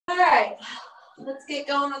right, let's get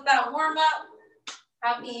going with that warm up.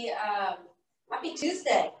 Happy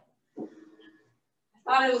Tuesday. I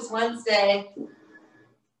thought it was Wednesday,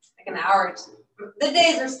 like an hour. The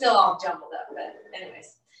days are still all jumbled up, but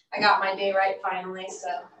anyways, I got my day right finally, so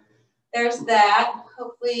there's that.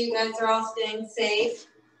 Hopefully you guys are all staying safe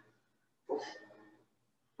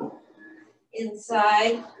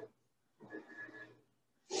inside.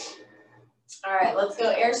 All right, let's go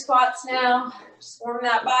air squats now. Just warm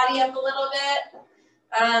that body up a little bit.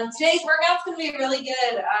 Today's workout's gonna be really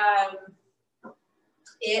good.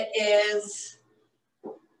 It's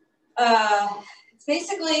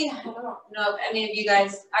basically, I don't know if any of you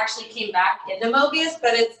guys actually came back into Mobius,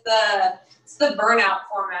 but it's the burnout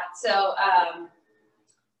format. So I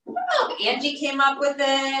don't know if Angie came up with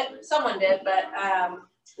it, someone did, but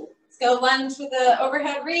let's go lunge with the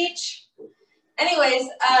overhead reach. Anyways,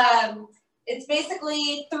 it's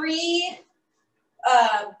basically 3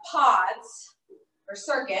 pods or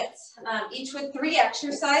circuits, each with 3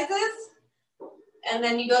 exercises. And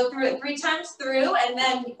then you go through it 3 times through, and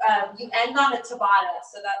then you end on a Tabata.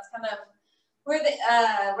 So that's kind of where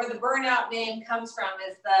the burnout name comes from,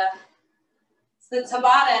 is the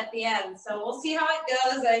Tabata at the end. So we'll see how it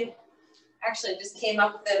goes. I actually just came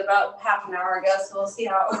up with it about half an hour ago, so we'll see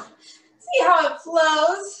how it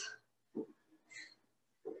flows.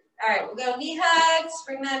 All right, we'll go knee hugs.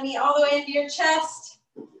 Bring that knee all the way into your chest.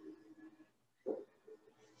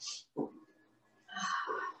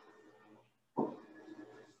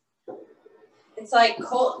 It's like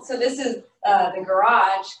cold. So this is the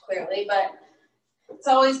garage, clearly, but it's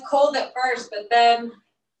always cold at first, but then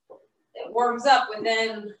it warms up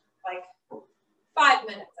within like 5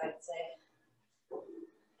 minutes, I'd say.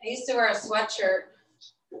 I used to wear a sweatshirt.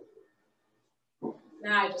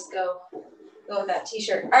 Now I just go with that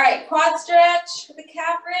t-shirt. All right, quad stretch with the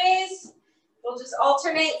calf raise. We'll just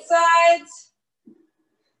alternate sides.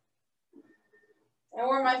 I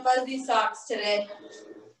wore my fuzzy socks today.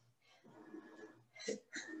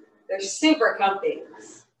 They're super comfy,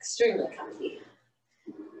 extremely comfy.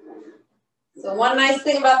 So one nice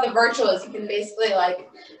thing about the virtual is you can basically like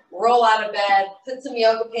roll out of bed, put some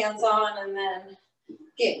yoga pants on, and then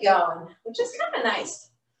get going, which is kind of nice.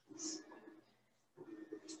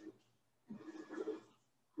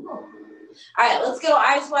 All right, let's go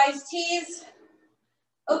eyes wide tees.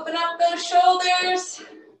 Open up those shoulders.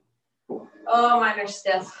 Oh, mine are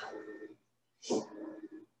stiff.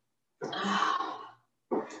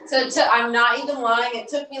 So I'm not even lying. It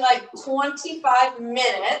took me like 25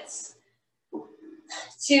 minutes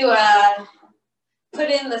to put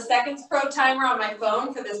in the Seconds Pro timer on my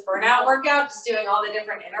phone for this burnout workout, just doing all the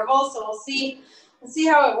different intervals. So we'll see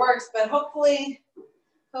how it works, but hopefully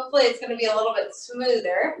it's going to be a little bit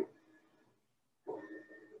smoother.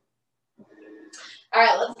 All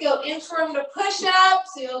right, let's go inchworm to push up.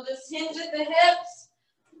 So you'll just hinge at the hips,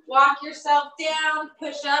 walk yourself down,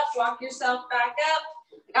 push up, walk yourself back up.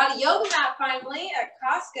 I got a yoga mat finally at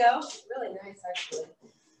Costco. It's really nice, actually.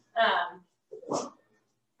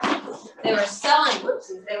 They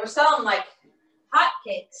were selling like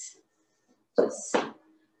hotcakes. Just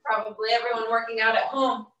probably everyone working out at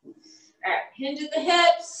home. All right, hinge at the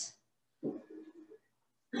hips.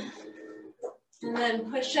 And then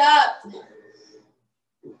push up.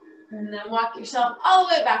 And then walk yourself all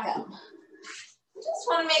the way back up. Just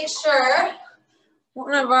want to make sure.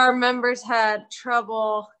 One of our members had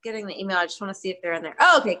trouble getting the email. I just want to see if they're in there.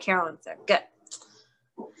 Oh, okay, Carolyn's there. Good.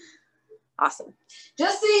 Awesome.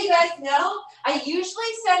 Just so you guys know, I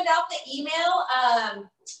usually send out the email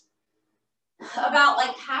about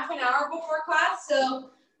like half an hour before class.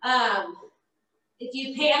 So if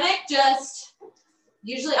you panic,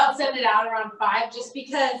 usually I'll send it out around 5 just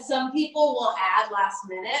because some people will add last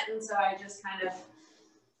minute. And so I just kind of,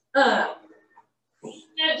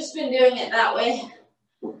 I've just been doing it that way.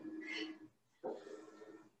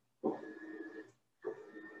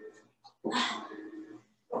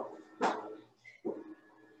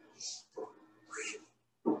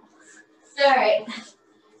 All right,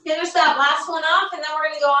 finish that last one off, and then we're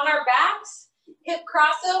going to go on our backs, hip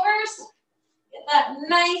crossovers, get that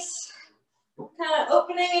nice kind of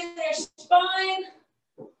opening in your spine.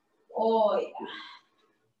 Oh yeah.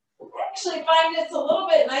 I actually find it's a little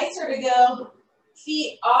bit nicer to go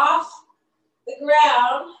feet off the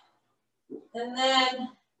ground and then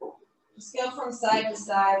just go from side to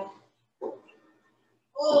side.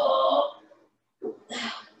 Oh.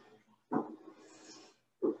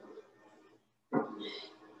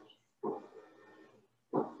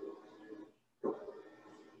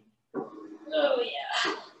 Oh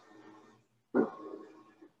yeah.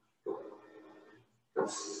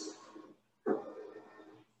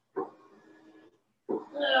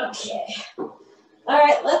 Okay. All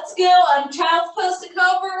right, let's go on child's pose to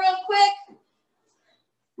cobra real quick.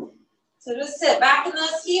 So just sit back in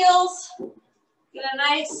those heels. Get a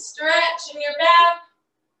nice stretch in your back.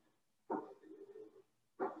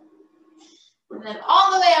 And then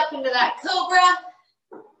all the way up into that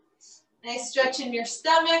cobra. Nice stretch in your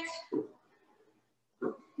stomach.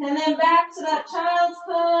 And then back to that child's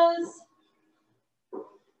pose.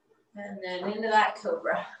 And then into that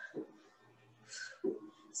cobra.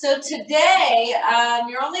 So today,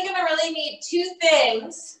 you're only going to really need two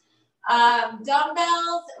things,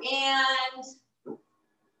 dumbbells and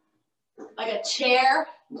like a chair,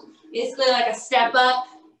 basically like a step up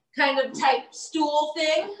kind of type stool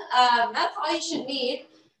thing. That's all you should need.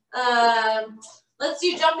 Let's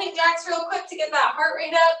do jumping jacks real quick to get that heart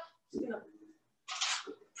rate up. Just gonna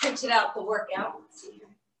print it out the workout. Let's see here.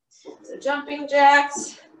 So jumping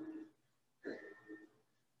jacks.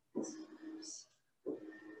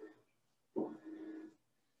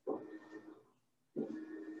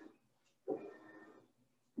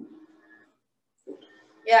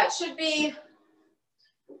 Yeah, it should be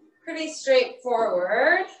pretty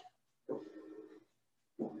straightforward.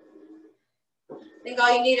 I think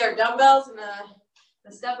all you need are dumbbells and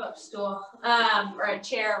a step-up stool, or a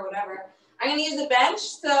chair or whatever. I'm gonna use a bench,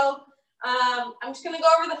 so I'm just gonna go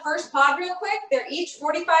over the first pod real quick. They're each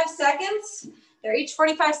 45 seconds.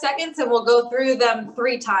 And we'll go through them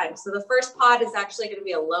 3 times. So the first pod is actually gonna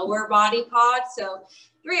be a lower body pod. So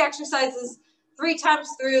 3 exercises, 3 times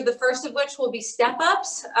through, the first of which will be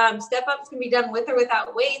step-ups. Step-ups can be done with or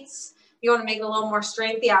without weights. If you wanna make it a little more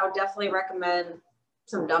strengthy, I would definitely recommend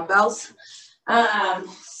some dumbbells.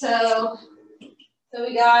 So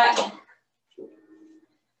we got,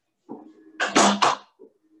 all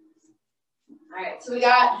right, so we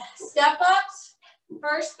got step-ups,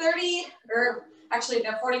 first 30, or actually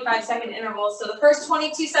they're 45-second intervals. So the first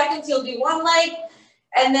 22 seconds, you'll do one leg,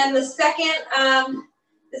 and then the second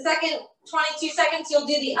 22 seconds, you'll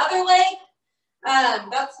do the other leg.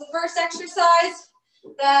 That's the first exercise.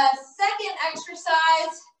 The second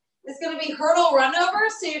exercise is going to be hurdle run over.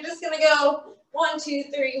 So you're just going to go 1, 2,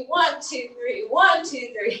 3, 1, 2, 3, 1, 2,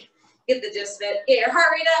 3. Get the gist of it. Get your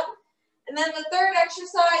heart rate up. And then the third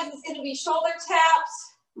exercise is going to be shoulder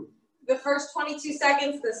taps. The first 22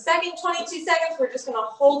 seconds. The second 22 seconds, we're just going to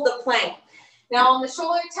hold the plank. Now on the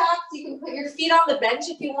shoulder taps, you can put your feet on the bench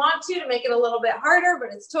if you want to make it a little bit harder,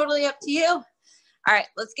 but it's totally up to you. All right,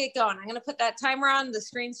 let's get going. I'm going to put that timer on. The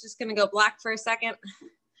screen's just going to go black for a second.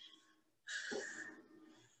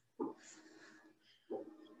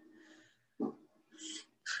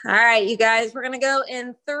 All right, you guys, we're going to go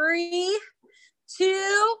in 3,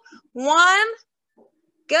 2, 1,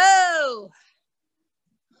 go.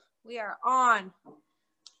 We are on.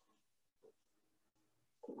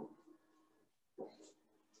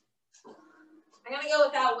 I'm going to go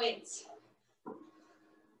without weights.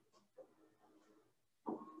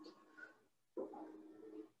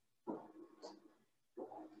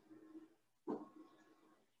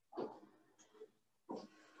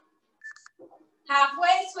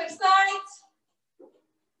 Halfway, switch sides.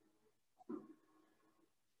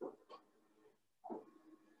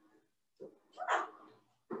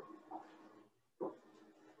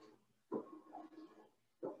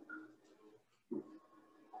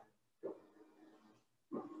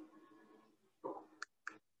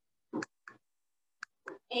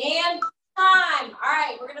 And time. All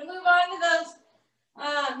right, we're gonna move on to those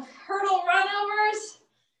hurdle runovers.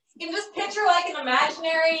 You can just picture like an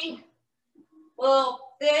imaginary little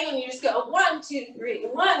thing, and you just go 1, 2, 3,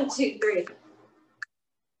 1, 2, 3.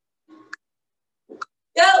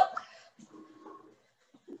 Go.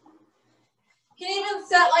 You can even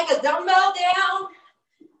set like a dumbbell down,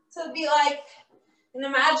 so it'd be like an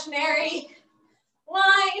imaginary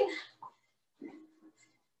line.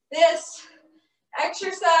 This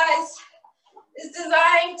exercise is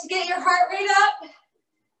designed to get your heart rate up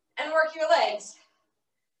and work your legs.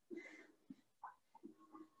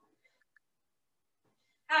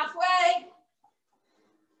 Halfway.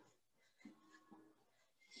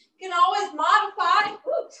 You can always modify.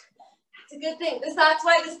 Oops, that's a good thing. That's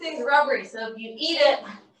why this thing's rubbery. So if you eat it,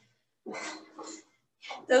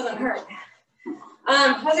 it doesn't hurt.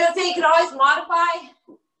 I was gonna say you can always modify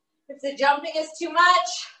if the jumping is too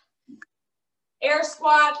much. Air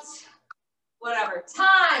squats, whatever.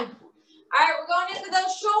 Time. All right, we're going into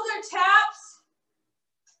those shoulder taps.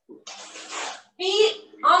 Feet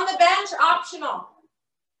on the bench, optional.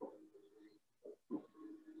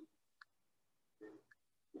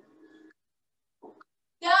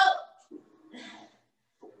 Go.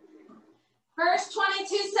 First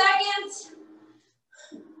 22 seconds.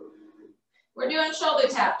 We're doing shoulder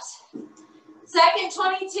taps. Second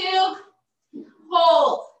 22,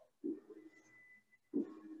 hold.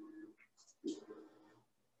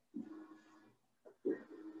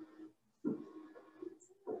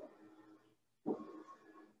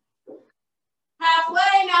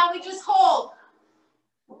 Halfway, now we just hold.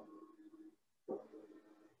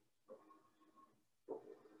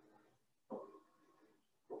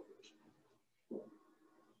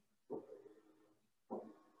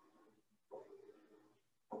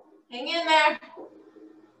 Hang in there.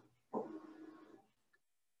 Woo!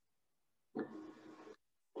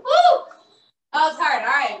 That was hard. All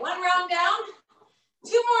right, one round down.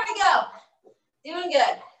 2 more to go. Doing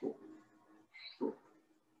good.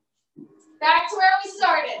 Back to where we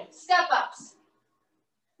started. Step ups.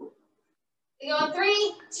 We go in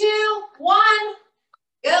 3, 2, 1.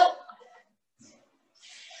 Go.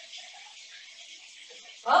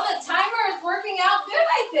 Well, the timer is working out good,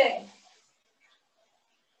 I think.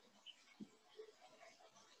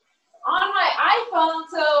 On my iPhone,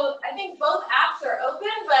 so I think both apps are open,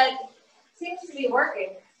 but it seems to be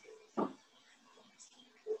working.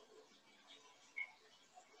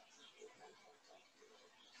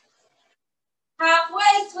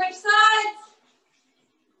 Halfway, switch sides.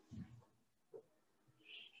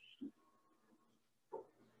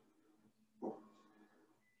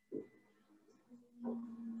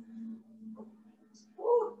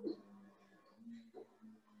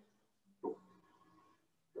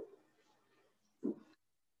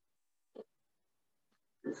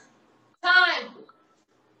 Time.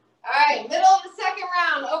 All right, middle of the second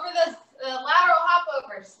round, over the lateral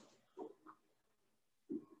hopovers.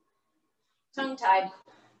 Tongue tied.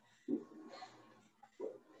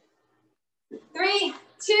 3,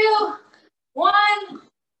 2, 1.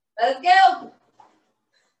 Let's go.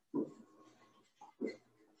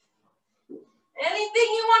 Anything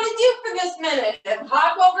you want to do for this minute. If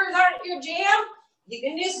hopovers aren't your jam, you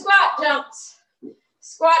can do squat jumps.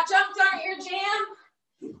 Squat jumps aren't your jam,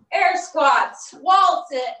 air squats, wall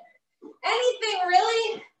sit, anything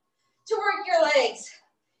really to work your legs.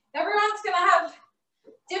 Everyone's gonna have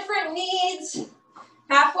different needs,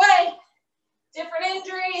 halfway, different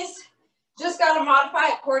injuries, just gotta modify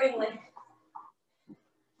accordingly.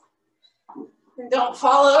 And don't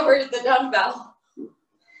fall over the dumbbell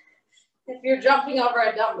if you're jumping over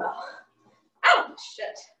a dumbbell. Ouch,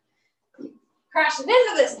 shit. Crashing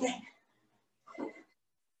into this thing.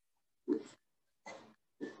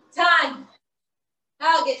 Time.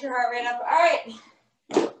 That'll get your heart rate up. All right.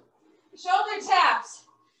 Shoulder taps.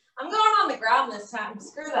 I'm going on the ground this time.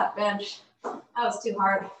 Screw that bench. That was too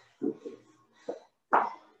hard.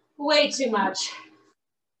 Way too much.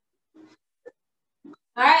 All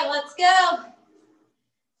right, let's go.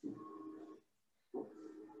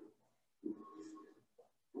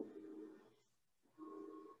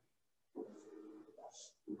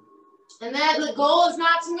 And then the goal is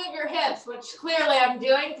not to move your hips, which clearly I'm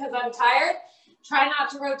doing because I'm tired. Try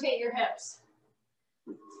not to rotate your hips.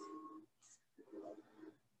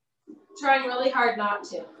 Trying really hard not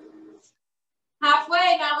to.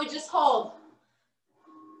 Halfway, now we just hold.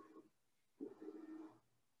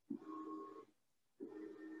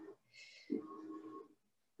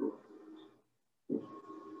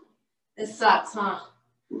 This sucks, huh?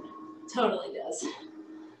 Totally does.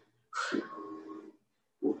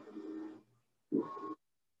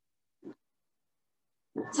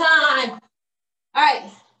 Time. All right,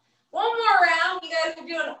 one more round. You guys are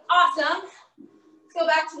doing awesome. Let's go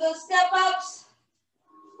back to those step ups.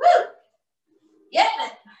 Woo! Getting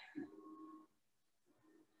it.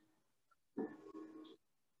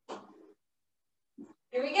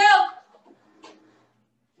 Here we go.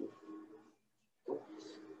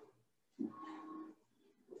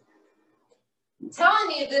 I'm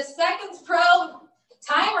telling you, this Seconds Pro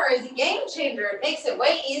timer is a game changer. It makes it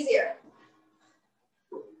way easier.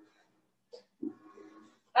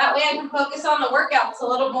 That way I can focus on the workouts a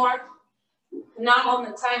little more, not on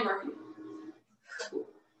the timer.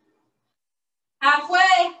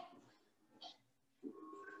 Halfway.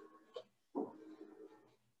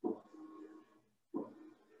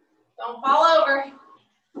 Don't fall over.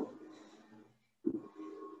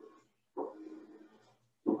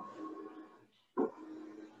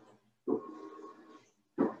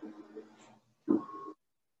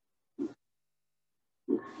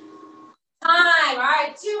 Time. All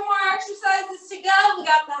right, 2 more exercises to go. We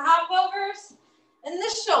got the hopovers and the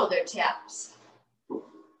shoulder taps.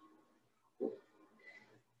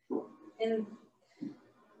 In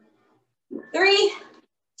 3,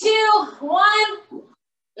 2, 1,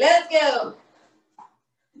 let's go.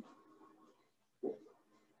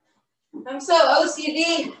 I'm so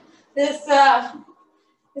OCD.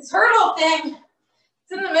 this hurdle thing.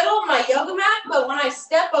 It's in the middle of my yoga mat, but when I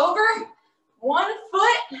step over, one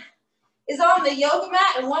foot is on the yoga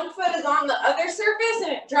mat and one foot is on the other surface,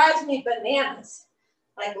 and it drives me bananas.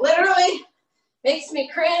 Like literally makes me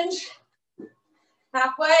cringe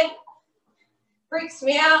halfway, freaks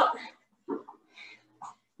me out.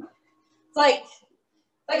 It's like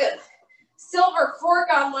a silver fork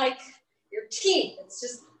on like your teeth. It's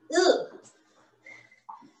just, ugh.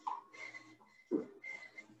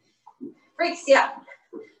 Freaks you out.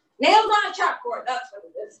 Nails on a chalkboard, that's what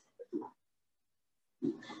it is.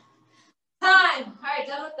 Time. All right,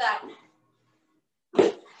 done with that.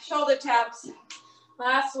 Shoulder taps.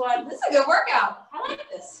 Last one. This is a good workout. I like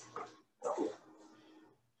this.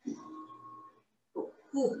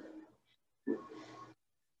 Whew.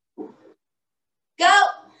 Go.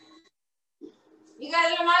 You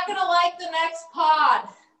guys are not going to like the next pod.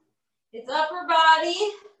 It's upper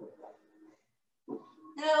body.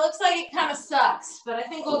 And it looks like it kind of sucks, but I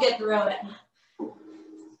think we'll get through it.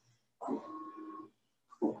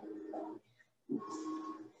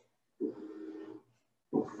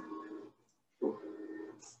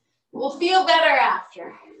 We'll feel better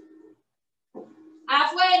after.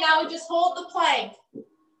 Halfway, now we just hold the plank.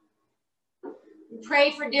 And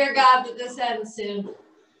pray for dear God that this ends soon.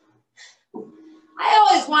 I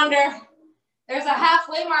always wonder, there's a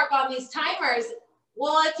halfway mark on these timers.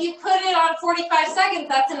 Well, if you put it on 45 seconds,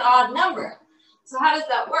 that's an odd number. So how does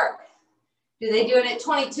that work? Do they do it at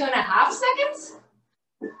 22 and a half seconds?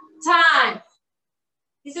 Time.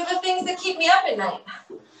 These are the things that keep me up at night.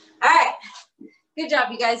 All right. Good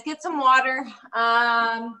job, you guys. Get some water.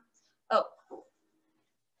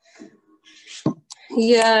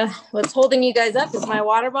 Yeah, what's holding you guys up is my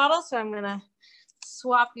water bottle, so I'm going to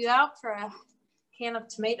swap you out for a can of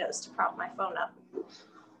tomatoes to prop my phone up.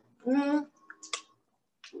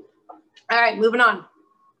 All right, moving on.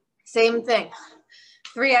 Same thing.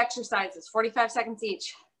 3 exercises, 45 seconds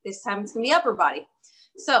each. This time it's going to be upper body.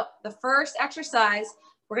 So the first exercise,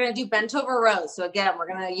 we're going to do bent over rows. So again, we're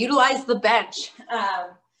going to utilize the bench.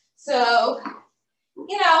 So,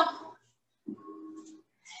 you know,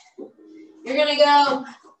 you're going to go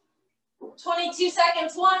 22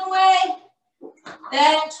 seconds one way,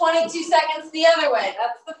 then 22 seconds the other way.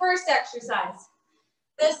 That's the first exercise.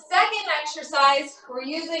 The second exercise, we're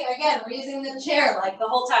using the chair like the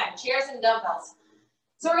whole time, chairs and dumbbells.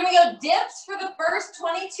 So we're going to go dips for the first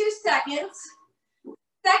 22 seconds.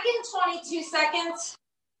 Second 22 seconds,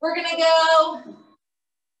 we're going to go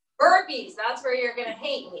burpees. That's where you're going to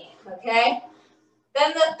hate me, okay?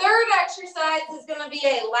 Then the third exercise is going to be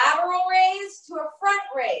a lateral raise to a front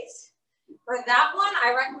raise. For that one,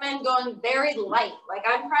 I recommend going very light. Like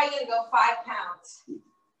I'm probably going to go 5 pounds.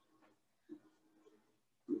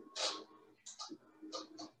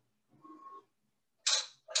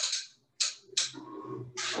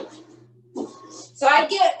 So I'd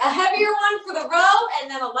get a heavier one for the row and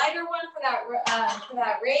then a lighter one for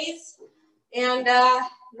that raise. And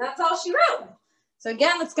that's all she wrote. So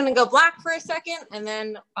again, it's going to go black for a second and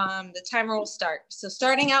then the timer will start. So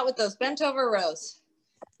starting out with those bent over rows.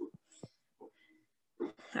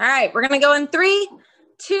 All right, we're going to go in 3,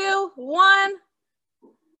 2, 1,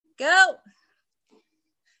 go.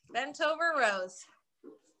 Bent over rows.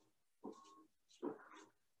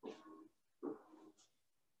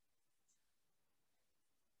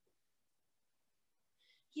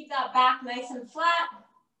 Keep that back nice and flat.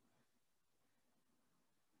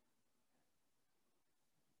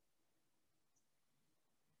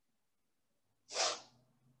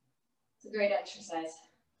 It's a great exercise.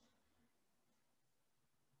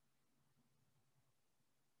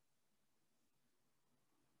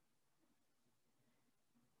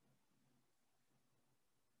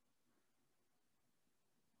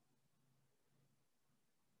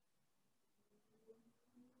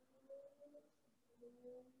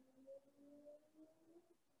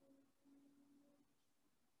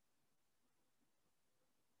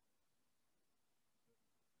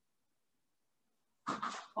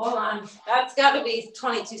 Hold on, that's got to be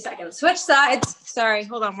 22 seconds. Switch sides. Sorry,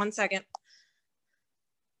 hold on 1 second.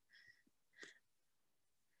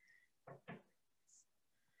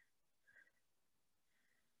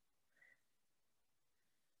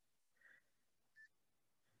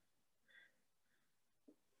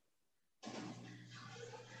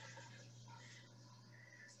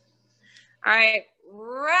 All right,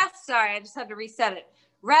 rest. Sorry, I just had to reset it.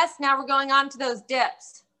 Rest, now we're going on to those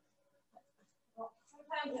dips.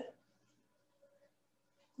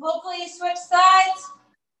 Hopefully you switch sides.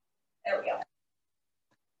 There we go.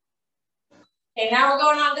 Okay, now we're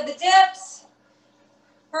going on to the dips.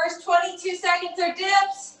 First 22 seconds are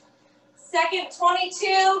dips. Second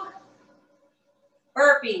 22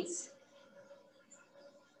 burpees.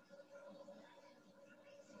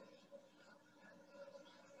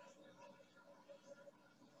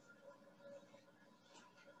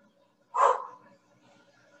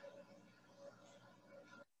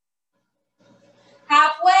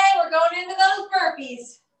 Halfway, we're going into those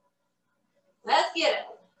burpees. Let's get it.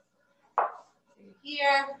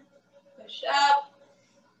 Here, push up,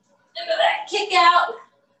 into that kick out,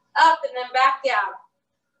 up and then back down.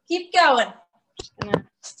 Keep going.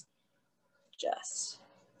 Just.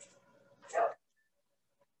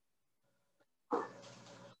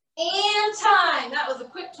 And time. That was a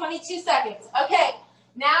quick 22 seconds. Okay,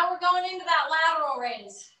 now we're going into that lateral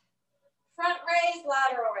raise. Front raise,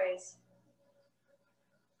 lateral raise.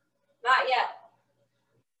 Not yet.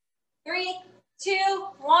 3, 2,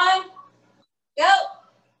 1, go.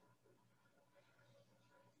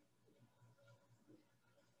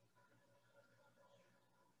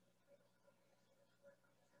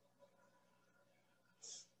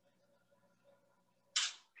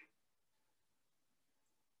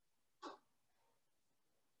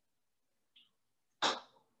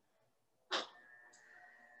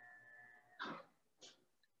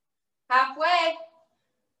 Halfway.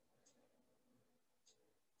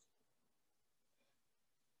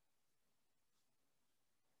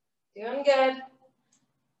 Doing good.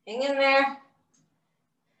 Hang in there.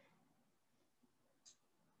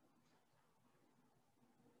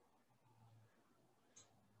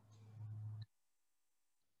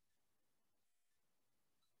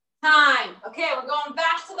 Time. Okay, we're going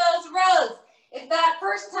back to those rows. If that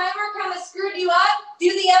first timer kind of screwed you up,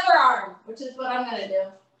 do the other arm, which is what I'm going to do.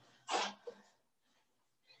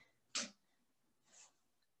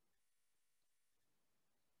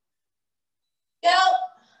 Go.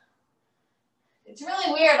 It's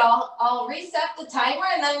really weird. I'll reset the timer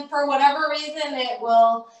and then for whatever reason it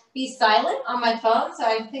will be silent on my phone. So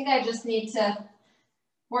I think I just need to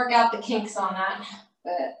work out the kinks on that.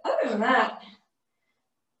 But other than that,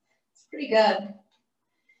 it's pretty good.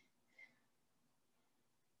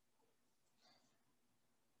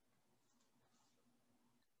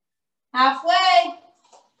 Halfway.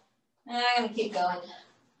 And I'm going to keep going.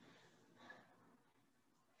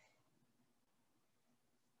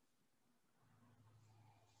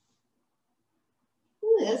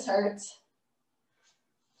 Ooh, this hurts.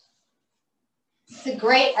 It's a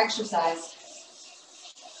great exercise.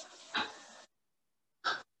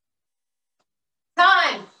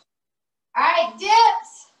 Time. All right,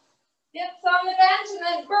 dips. Dips on the bench and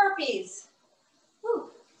then burpees. Whew.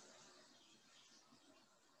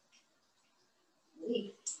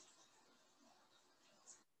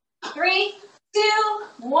 3, 2,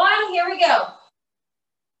 1, here we go.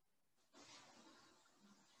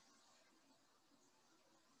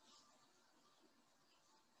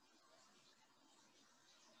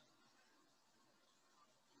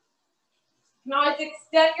 You can always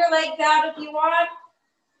extend your legs out if you want.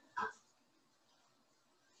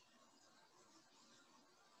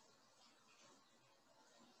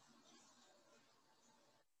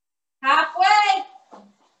 Halfway.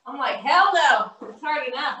 I'm like, hell no. It's hard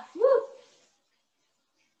enough. Woo.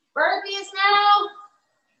 Burpees now.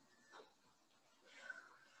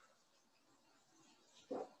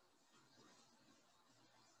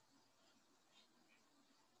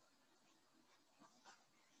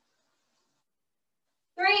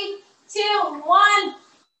 Three, 2, 1.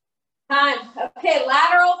 Time. Okay,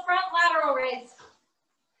 lateral, front lateral raise.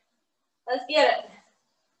 Let's get it.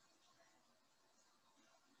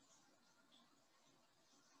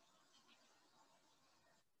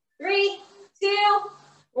 Three, 2,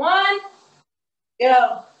 1,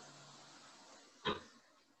 go.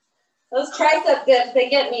 Those tricep dips, they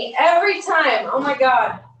get me every time. Oh my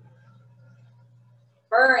God.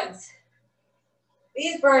 Burns.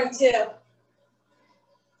 These burn too.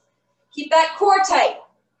 Keep that core tight.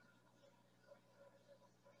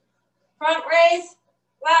 Front raise,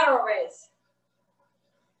 lateral raise.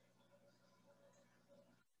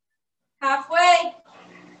 Halfway.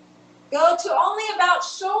 Go to only about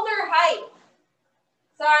shoulder height.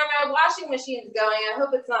 Sorry, my washing machine's going. I hope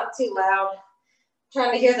it's not too loud. I'm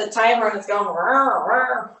trying to hear the timer and it's going. Rawr,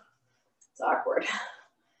 rawr. It's awkward.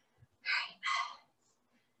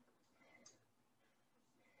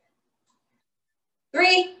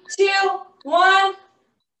 3, 2, 1. Time.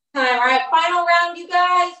 All right, final round, you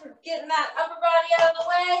guys. We're getting that upper body out of the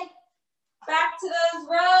way. Back to those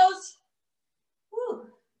rows. Whew.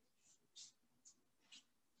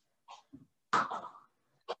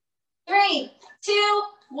 3, 2,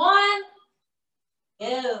 1.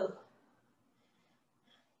 Go.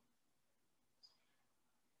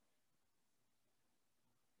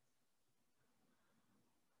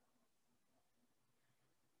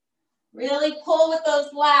 Really pull with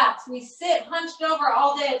those lats. We sit hunched over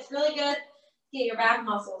all day. It's really good to get your back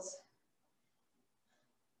muscles.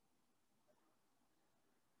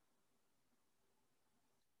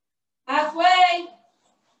 Halfway.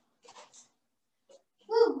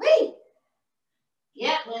 Woo-wee.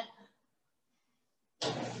 Yep.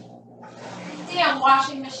 Damn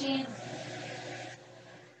washing machine.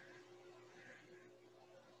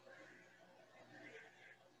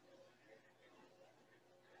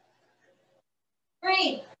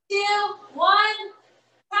 3, 2, 1,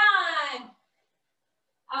 time.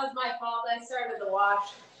 That was my fault. I started the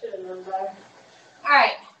wash. Should have known better. All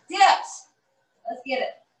right, dips. Let's get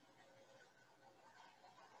it.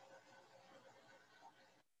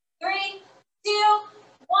 3, 2,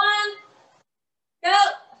 1, go.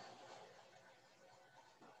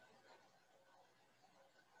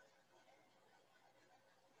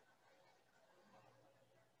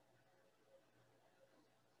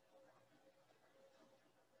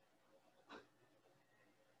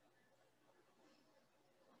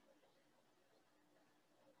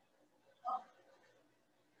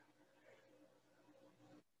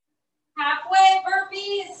 Halfway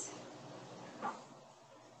burpees.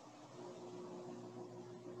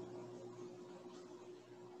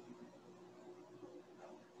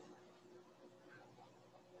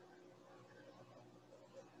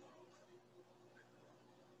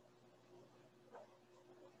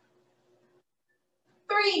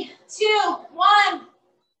 Three, 2, 1.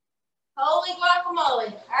 Holy guacamole.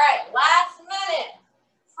 All right, last minute.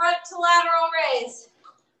 Front to lateral raise.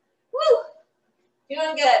 Woo.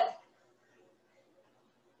 Doing good.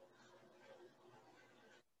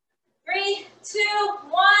 3, 2,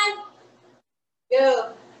 1.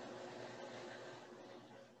 Go.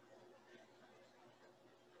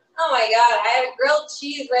 Oh my God, I had a grilled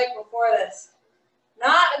cheese right before this.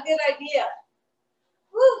 Not a good idea.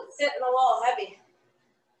 Woo, sitting a little heavy.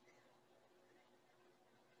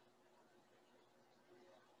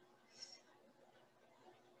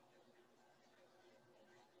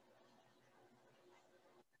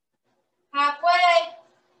 Halfway.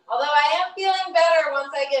 Although I am feeling better once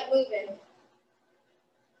I get moving.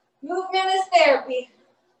 Movement is therapy.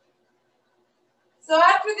 So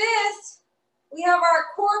after this, we have our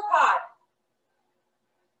core pod.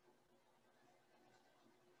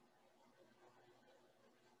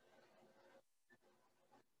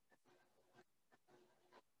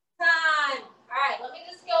 Time. All right, let me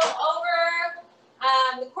just go over.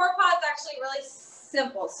 The core pod is actually really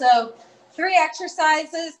simple. So 3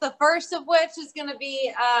 exercises, the first of which is going to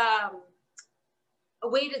be a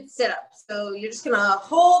weighted sit-up. So you're just going to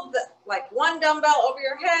hold like 1 dumbbell over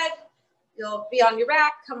your head. You'll be on your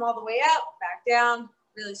back, come all the way up, back down,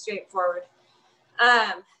 really straightforward.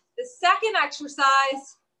 The second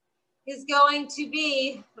exercise is going to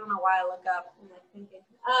be, I don't know why I look up. I'm like thinking,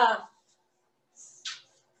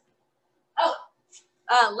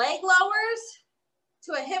 leg lowers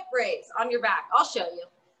to a hip raise on your back. I'll show you,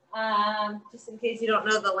 just in case you don't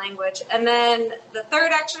know the language. And then the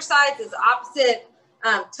third exercise is opposite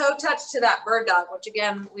toe touch to that bird dog, which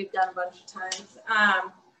again, we've done a bunch of times.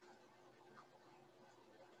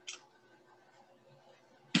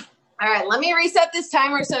 All right, let me reset this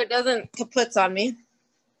timer so it doesn't kaputs on me.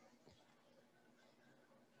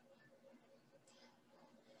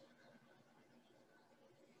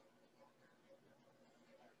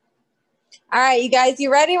 All right, you guys,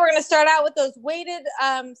 you ready? We're gonna start out with those weighted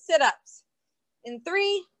sit-ups. In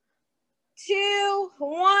 3, 2,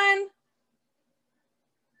 1,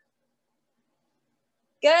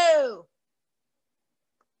 go.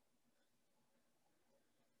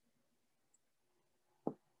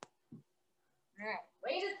 All right,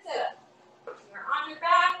 weighted sit-up. You're on your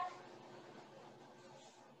back.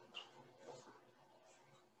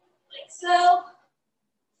 Like so.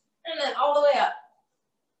 And then all the way up.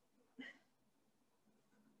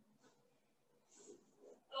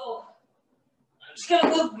 Oh, I'm just gonna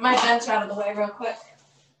move my bench out of the way real quick.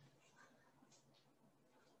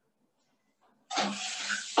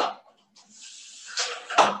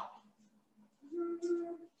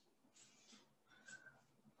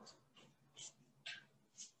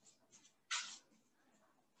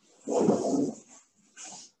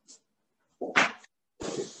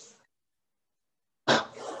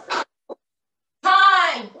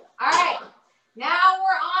 Time. All right. Now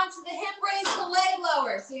we're on to the hip raise to leg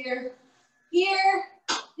lower. So you're here,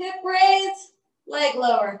 hip raise, leg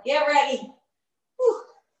lower. Get ready. Whew.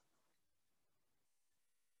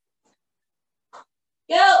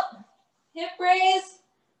 Go. Hip raise,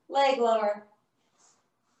 leg lower.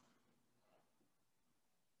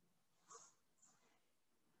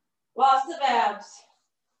 Lots of abs.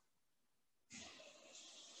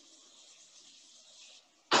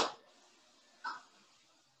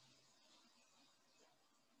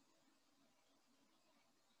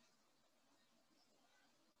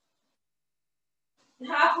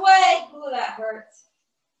 Halfway. Ooh, that hurts.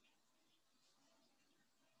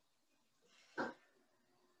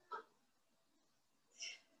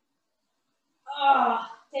 Oh,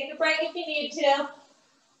 take a break if you need to.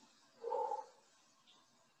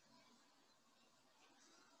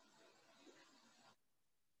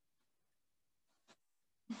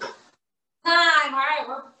 Time. All right,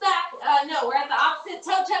 we're back. No, we're at the opposite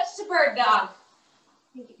toe touch to bird dog.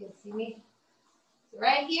 I think you can see me. So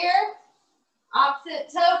right here, opposite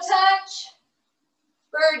toe touch,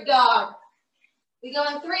 bird dog. We go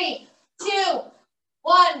in 3, 2,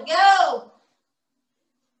 1, go.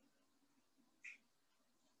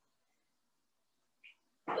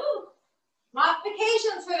 Ooh,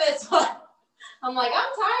 modifications for this one. I'm like,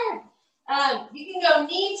 I'm tired. You can go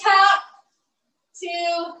knee tap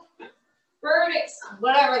to bird,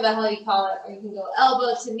 whatever the hell you call it, or you can go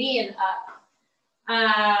elbow to knee and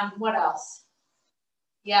up. What else?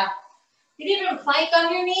 Yeah. You can even plank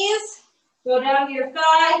on your knees, go down to your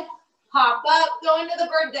thigh, hop up, go into the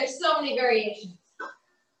bird. There's so many variations.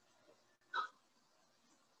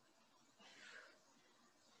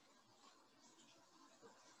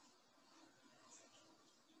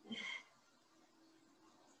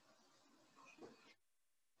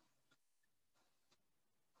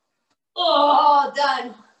 Oh,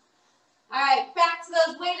 done. All right, back to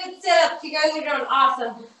those weighted sit-ups. You guys are doing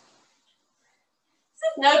awesome. This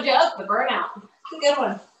is no joke, the burnout. It's a good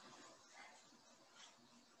one.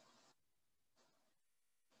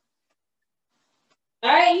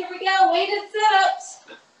 All right, here we go, weighted sit-ups.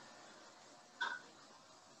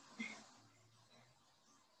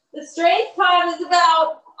 The strength pod is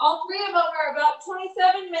about, all 3 of them are about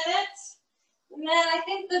 27 minutes. And then I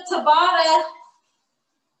think the Tabata,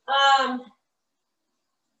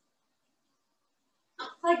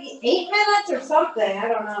 it's like 8 minutes or something, I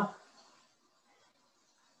don't know.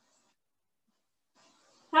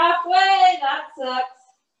 Halfway, that sucks.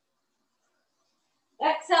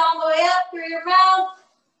 Exhale on the way up through your mouth.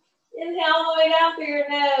 Inhale on the way down through your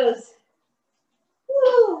nose.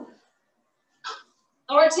 Woo.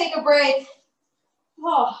 Or take a break.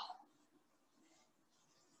 Oh.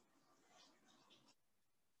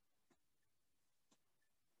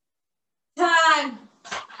 Time.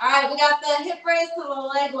 All right, we got the hip raise to the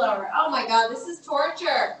leg lower. Oh my God, this is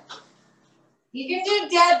torture. You can do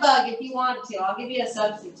dead bug if you want to. I'll give you a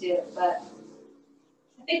substitute, but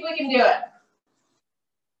I think we can do it.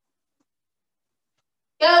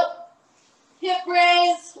 Go. Hip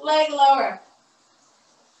raise, leg lower.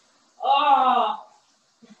 Oh.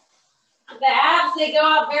 The abs, they go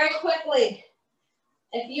up very quickly.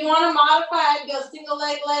 If you want to modify it, go single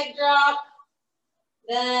leg drop,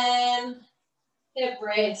 then hip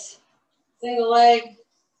raise. Single leg,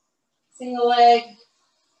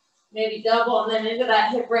 maybe double, and then into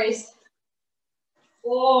that hip raise.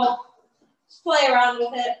 Oh, just play around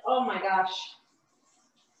with it. Oh my gosh.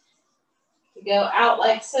 You go out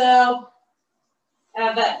like so.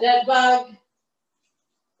 Have that dead bug.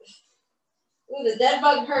 Ooh, the dead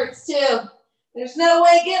bug hurts too. There's no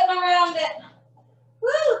way getting around it.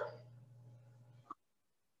 Woo!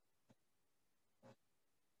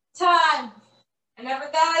 Time. I never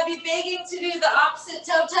thought I'd be begging to do the opposite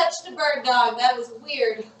toe touch to bird dog. That was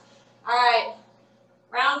weird. All right,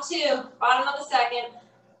 round 2, bottom of the second.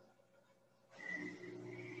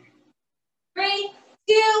 3,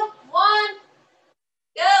 2, 1,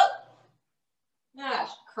 go. Gosh,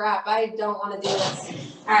 crap, I don't want to do this.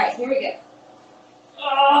 All right, here we go.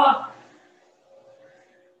 Oh.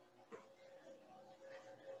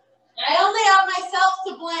 I only have myself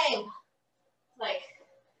to blame. Like,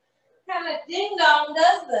 what kind of ding dong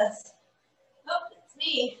does this? Oh, it's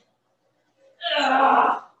me.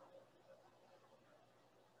 Ugh.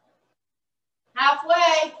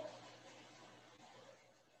 Halfway.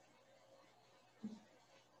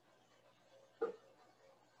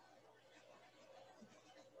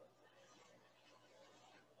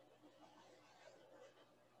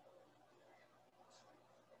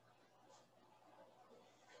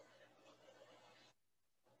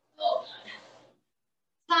 Oh.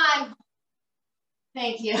 Time.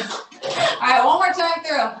 Thank you. All right, one more time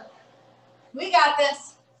through. We got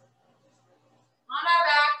this. On our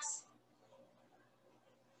backs.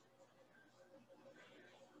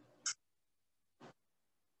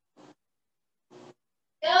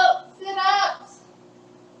 Go, sit-ups.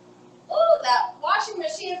 Ooh, that washing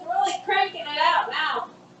machine is really cranking it out now.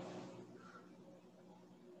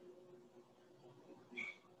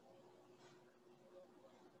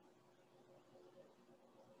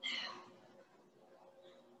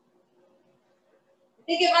 I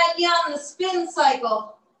think it might be on the spin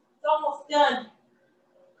cycle. It's almost done.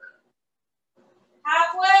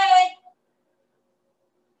 Halfway.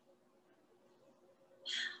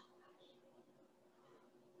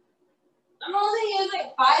 I'm only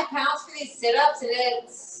using 5 pounds for these sit-ups, and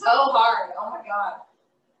it's so hard. Oh my God.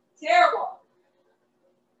 Terrible.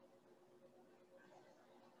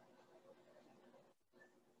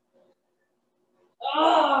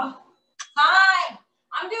 Ugh. Time.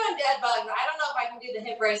 I'm doing dead bugs. I don't know if I can do the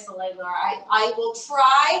hip raise to leg lower. I will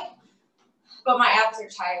try, but my abs are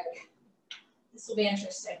tired. This will be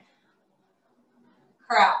interesting.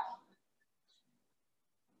 Crap.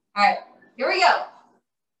 All right, here we go.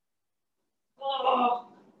 Oh,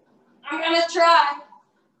 I'm gonna try.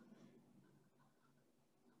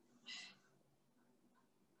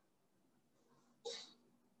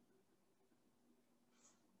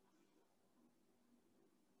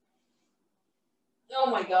 Oh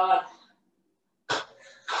my God.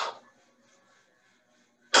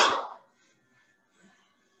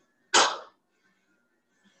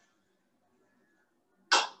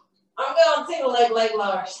 I'm going single leg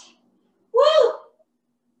lowers. Woo!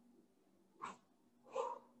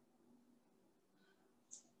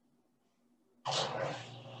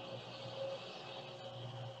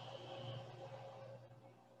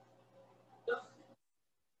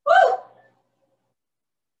 Woo!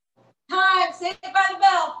 Time, saved by the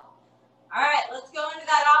bell. All right, let's go into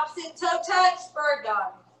that opposite toe touch, bird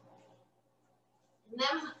dog. And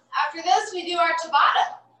then after this, we do our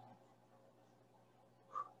Tabata.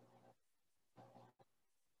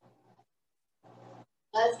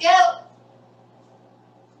 Let's go.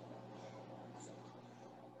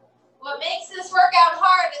 What makes this workout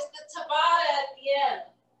hard is the Tabata at the end.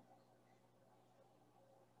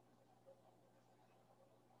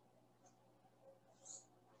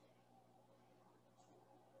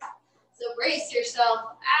 So brace yourself.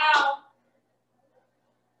 Ow.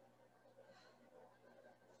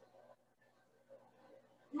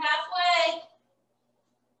 Halfway.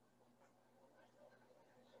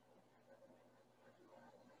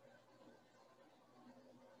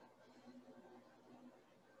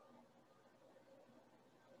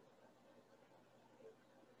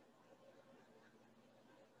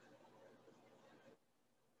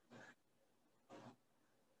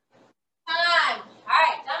 Time. All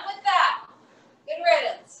right, done with that. Good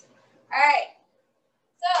riddance. All right,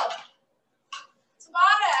 so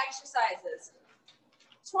Tabata exercises.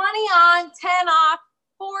 20 on, 10 off,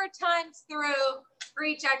 4 times through for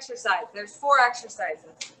each exercise. There's 4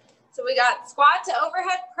 exercises. So we got squat to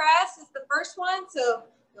overhead press is the first one. So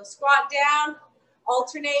you'll squat down,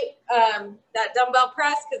 alternate that dumbbell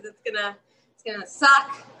press because it's gonna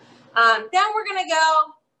suck. Then we're gonna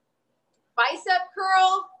go bicep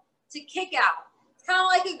curl to kick out. It's kind of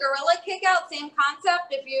like a gorilla kick out, same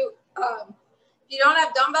concept. If you don't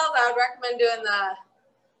have dumbbells, I would recommend doing the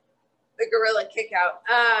gorilla kick out.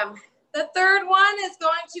 The third one is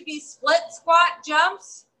going to be split squat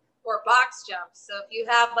jumps or box jumps. So if you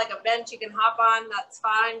have like a bench you can hop on, that's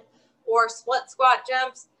fine, or split squat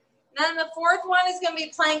jumps. And then the fourth one is going to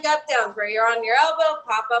be plank up downs where you're on your elbow,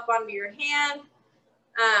 pop up onto your hand,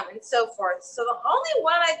 and so forth. So the only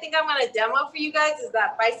one I think I'm going to demo for you guys is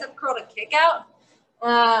that bicep curl to kick out.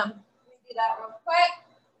 Let me do that real quick.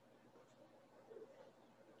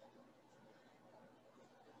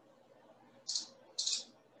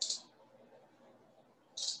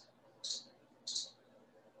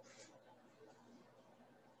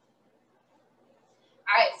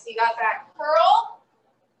 All right, so you got that curl.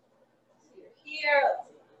 So you're here.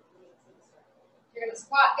 You're going to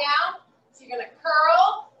squat down. So you're going to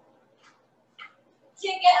curl,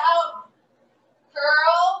 kick it out,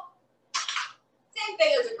 curl. Same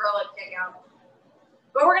thing as a gorilla kick out.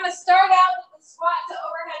 But we're going to start out with the squat to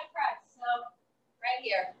overhead press. So right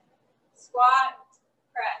here, squat,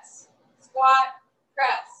 press, squat,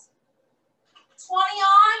 press. 20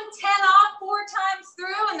 on, 10 off, 4 times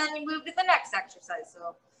through, and then you move to the next exercise.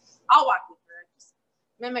 So I'll walk you through it. Just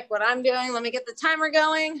mimic what I'm doing. Let me get the timer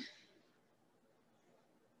going.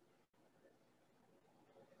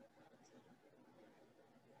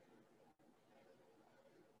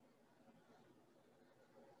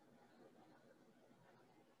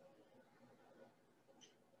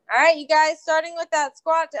 All right, you guys, starting with that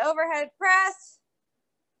squat to overhead press.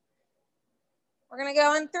 We're going to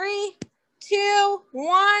go in 3, 2,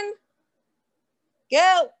 1,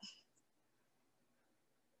 go.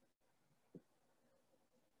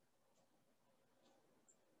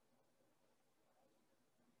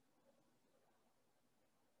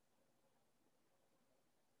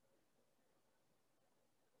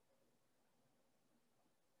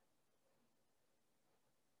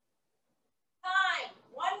 Time.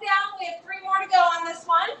 1 down. We have 3 more to go on this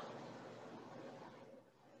one.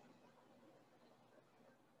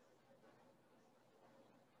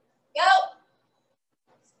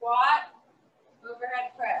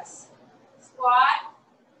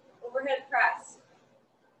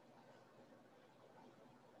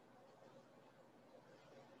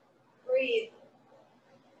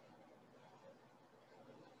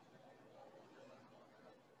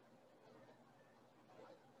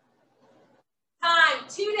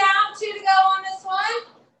 2 down, 2 to go on this one.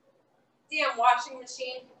 Damn washing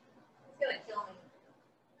machine. It's gonna kill me.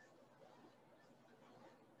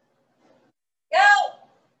 Go.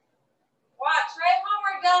 Watch, right when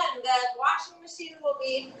we're done, the washing machine will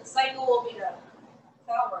be, the cycle will be done.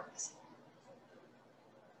 That's how it works.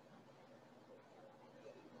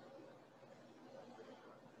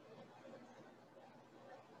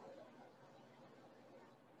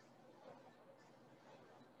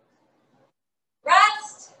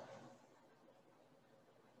 Rest.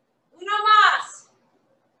 Uno más.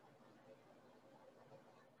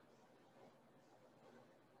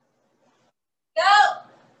 Go.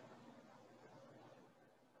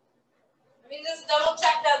 Let me just double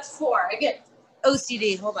check that's 4. I get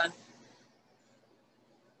OCD. Hold on.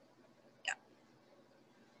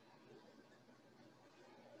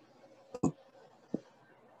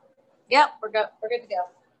 Yep, we're good to go.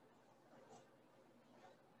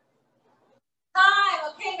 Time.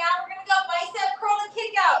 Okay, now we're gonna go bicep curl and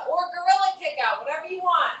kick out or gorilla kick out, whatever you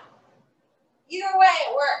want. Either way,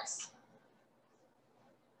 it works.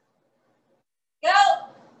 Go.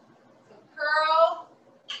 So curl,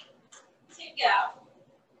 kick out.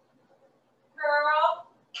 Curl.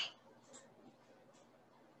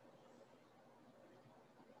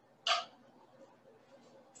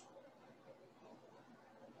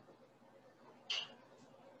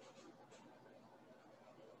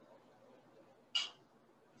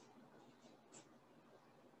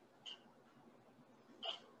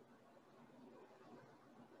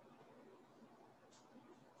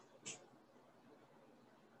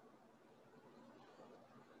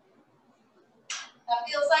 That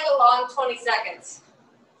feels like a long 20 seconds.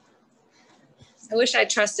 I wish I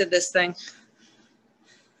trusted this thing.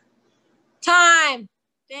 Time.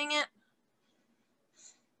 Dang it.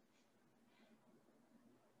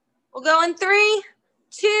 We'll go in 3,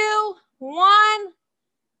 2, 1,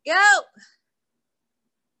 go.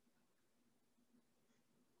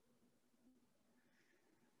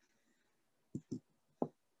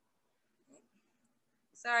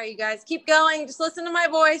 Sorry, you guys. Keep going. Just listen to my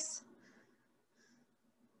voice.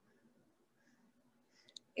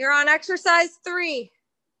 You're on exercise 3.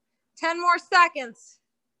 10 more seconds.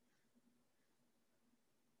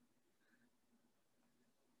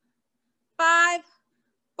 5,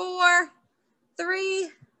 4,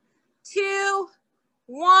 3, 2,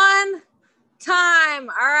 1. Time.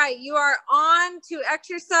 All right, you are on to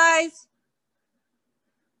exercise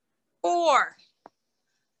 4.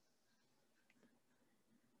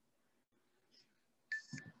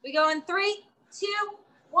 We go in 3, 2,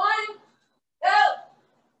 1, go.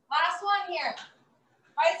 Last one here.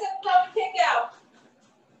 Bicep curl and kick out.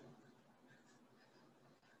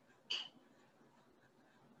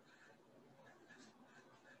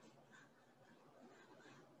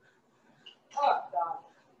 Oh, God.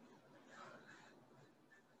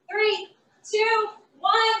 3, 2,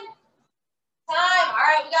 1. Time. All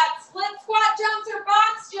right, we got split squat jumps or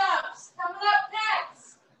box jumps coming up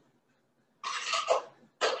next.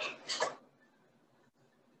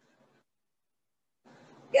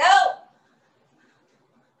 Go.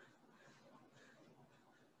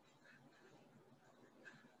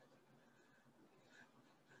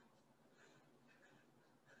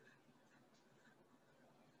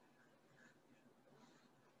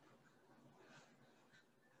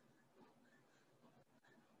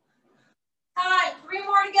 Time. 3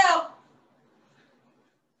 more to go.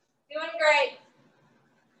 Doing great.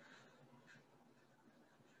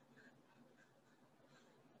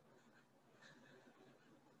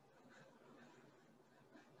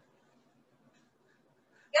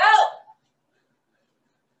 Go.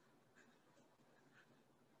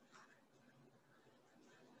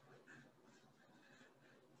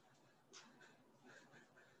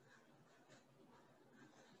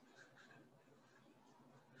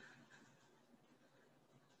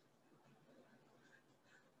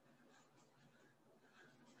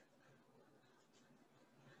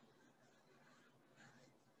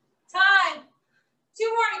 Time. 2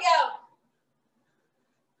 more to go.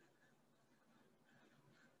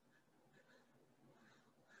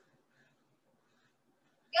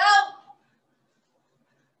 Go.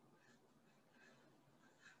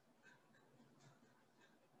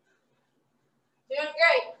 Doing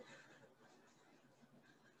great.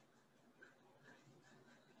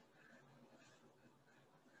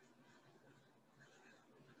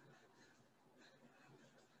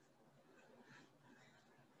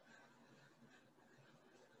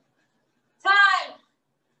 Time.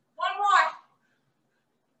 1 more.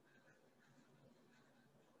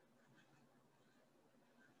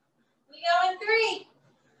 We go in 3,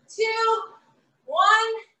 2, 1,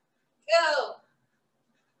 go.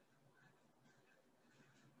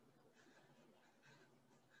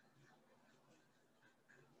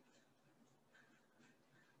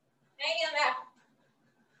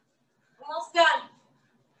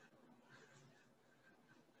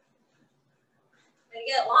 They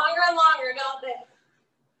get longer and longer, don't they?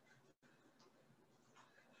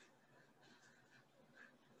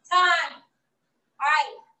 Time. All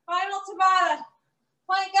right, final Tabata.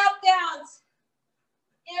 Plank up downs.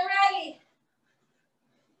 Get ready.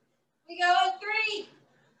 We go in 3,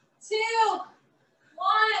 2,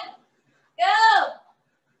 1, go.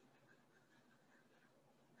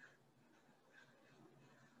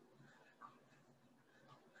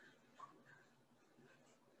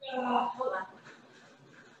 Hold on.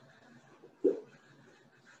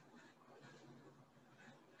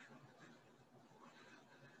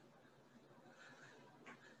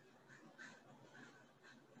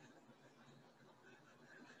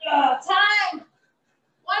 Time.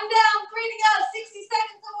 1 down, 3 to go. 60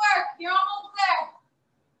 seconds of work. You're almost there.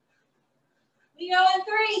 We go in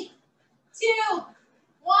 3, 2,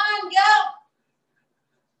 1, go.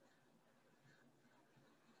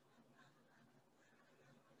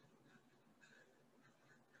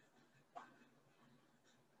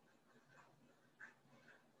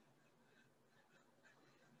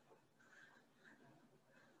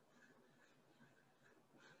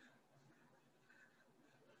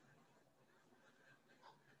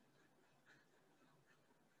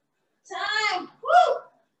 Time. Woo!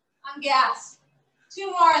 I'm gassed.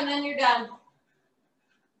 2 more and then you're done.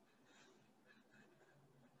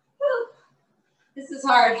 Woo. This is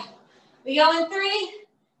hard. We go in 3,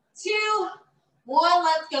 2, 1.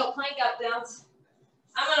 Let's go. Plank up downs.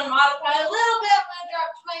 I'm going to modify a little bit. I'm going to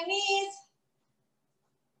drop to my knees.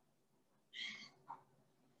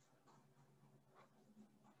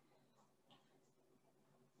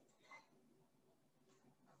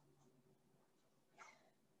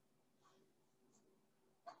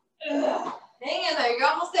 Hang in there. You're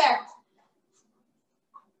almost there.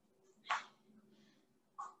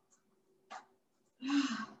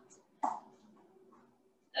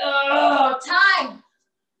 Oh, time.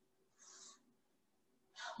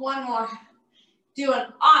 1 more. Doing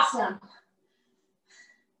awesome.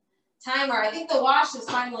 Timer. I think the wash is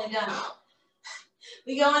finally done.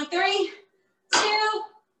 We go in 3, 2,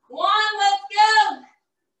 1. Let's go.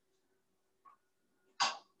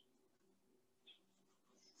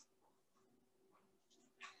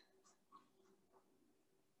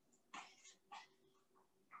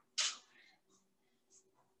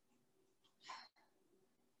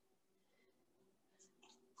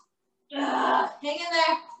 Hang in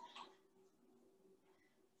there.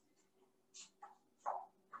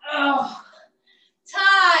 Oh,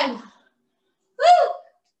 time. Woo!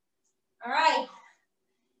 All right.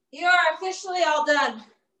 You are officially all done.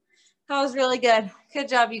 That was really good. Good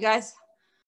job, you guys.